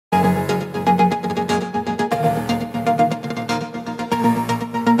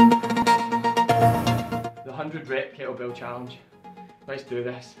lunge. Let's do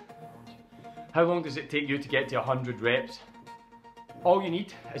this. How long does it take you to get to 100 reps? All you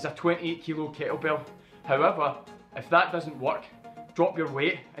need is a 28 kilo kettlebell. However, if that doesn't work, drop your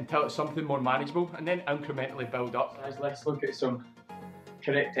weight until it's something more manageable and then incrementally build up. Guys, let's look at some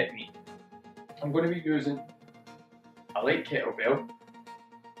correct technique. I'm going to be using a light kettlebell to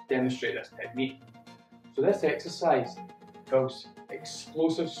demonstrate this technique. So this exercise builds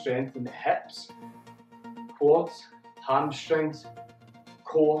explosive strength in the hips, quads, hamstrings,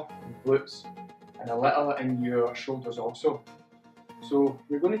 core and glutes, and a little in your shoulders also. So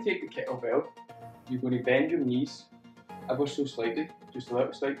you're going to take the kettlebell, you're going to bend your knees ever so slightly, just a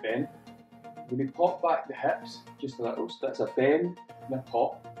little slight bend. You're going to pop back the hips just a little, so that's a bend and a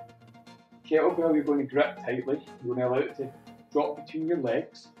pop. Kettlebell you're going to grip tightly, you're going to allow it to drop between your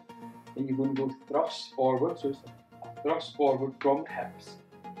legs, and you're going to go thrust forward, so it's a thrust forward from the hips.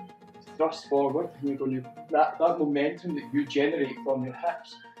 Thrust forward, and you're going to, that momentum that you generate from your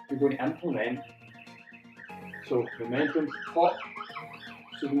hips, you're going to implement. So momentum, pop.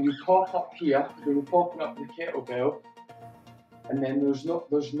 So when you pop up here, you're going to be popping up the kettlebell, and then there's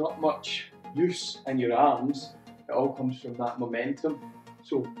not much use in your arms. It all comes from that momentum.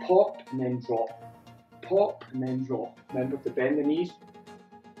 So pop and then drop, pop and then drop. Remember to bend the knees,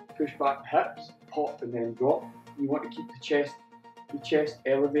 push back the hips, pop and then drop. You want to keep the chest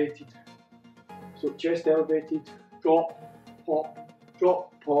elevated. So chest elevated, drop,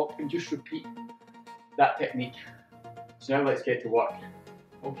 pop, and just repeat that technique. So now let's get to work.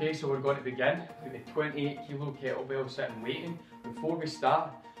 Okay, so we're going to begin with the 28 kilo kettlebell sitting waiting. Before we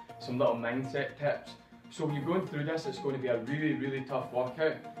start, some little mindset tips. So when you're going through this, it's going to be a really, really tough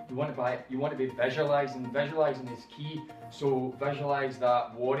workout. You want to be visualising. Visualising is key. So visualise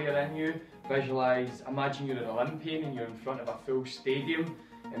that warrior in you. Visualise, imagine you're an Olympian and you're in front of a full stadium.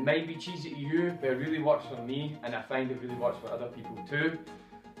 It might be cheesy to you, but it really works for me, and I find it really works for other people too.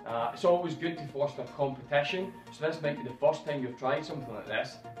 It's always good to foster competition, so this might be the first time you've tried something like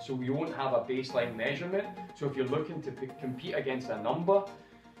this, so you won't have a baseline measurement. So if you're looking to compete against a number,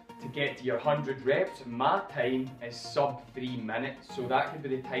 to get to your 100 reps, my time is sub 3 minutes, so that could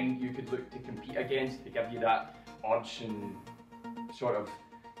be the time you could look to compete against to give you that urge and sort of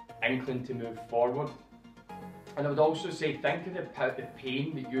inkling to move forward. And I would also say, think of the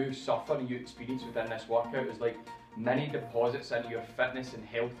pain that you suffer and you experience within this workout as like mini deposits into your fitness and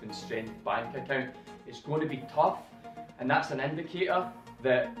health and strength bank account. It's going to be tough, and that's an indicator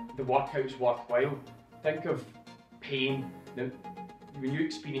that the workout's worthwhile. Think of pain. Now, when you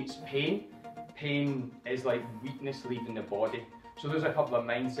experience pain, pain is like weakness leaving the body. So there's a couple of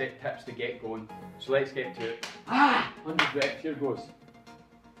mindset tips to get going. So let's get to it. 100 reps, here goes.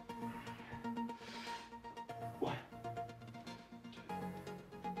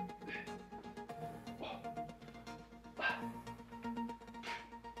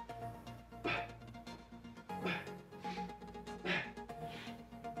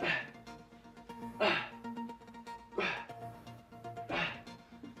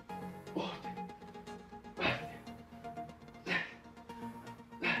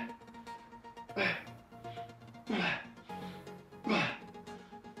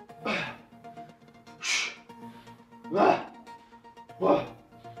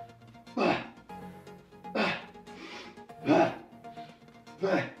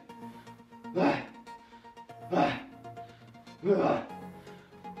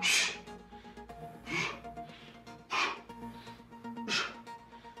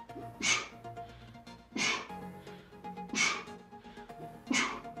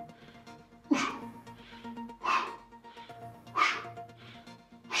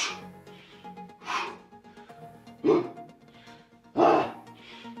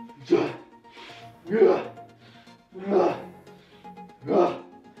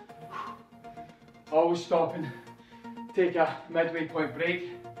 Always stop and take a midway point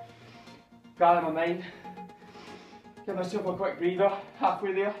break, gather my mind, give myself a quick breather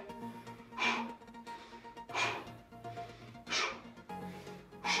halfway there.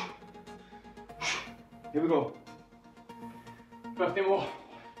 Here we go. 50 more.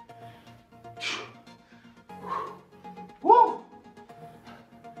 Woo!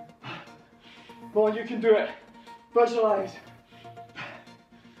 Come on, you can do it. Visualise.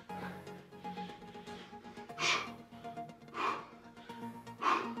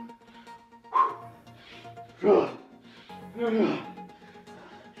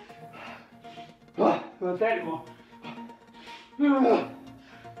 Well, 30 more.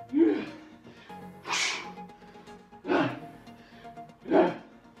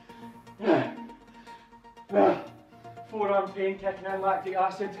 4-arm pain kicking in, lactic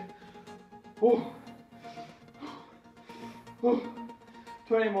acid. Oh. Oh,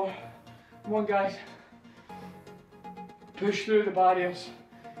 20 more. Come on, guys. Push through the barriers.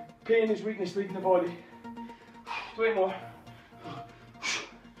 Pain is weakness leaving the body. 20 more.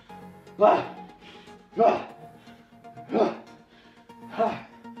 Ah. Ah. Ah. Ah.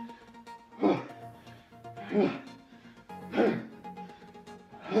 Come on.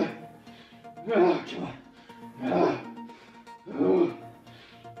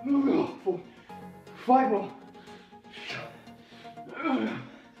 5 more.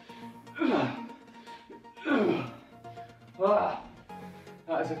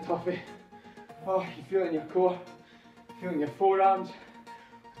 That is a toughie. Oh, you feel it in your core, you feel it in your forearms,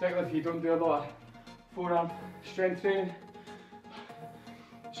 particularly if you don't do a lot of forearm strength training.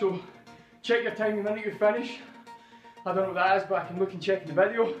 So check your time the minute you finish. I don't know what that is, but I can look and check the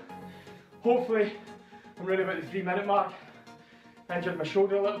video. Hopefully I'm around about the 3-minute mark. I injured my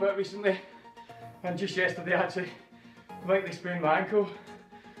shoulder a little bit recently, and just yesterday actually lightly sprained my ankle,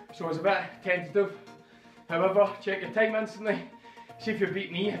 so I was a bit tentative. However, check your time instantly, see if you've beat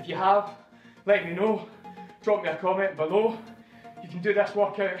me. If you have, let me know, drop me a comment below. You can do this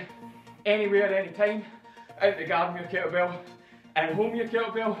workout anywhere, anytime, out in the garden with your kettlebell, at home with your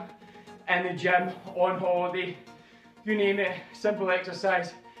kettlebell, in the gym, on holiday, you name it. Simple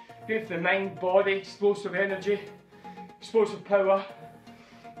exercise, great for the mind, body, explosive energy, explosive power,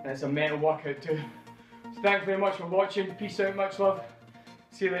 and it's a mental workout too. So thanks very much for watching, peace out, much love,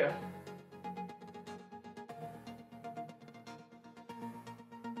 see you later.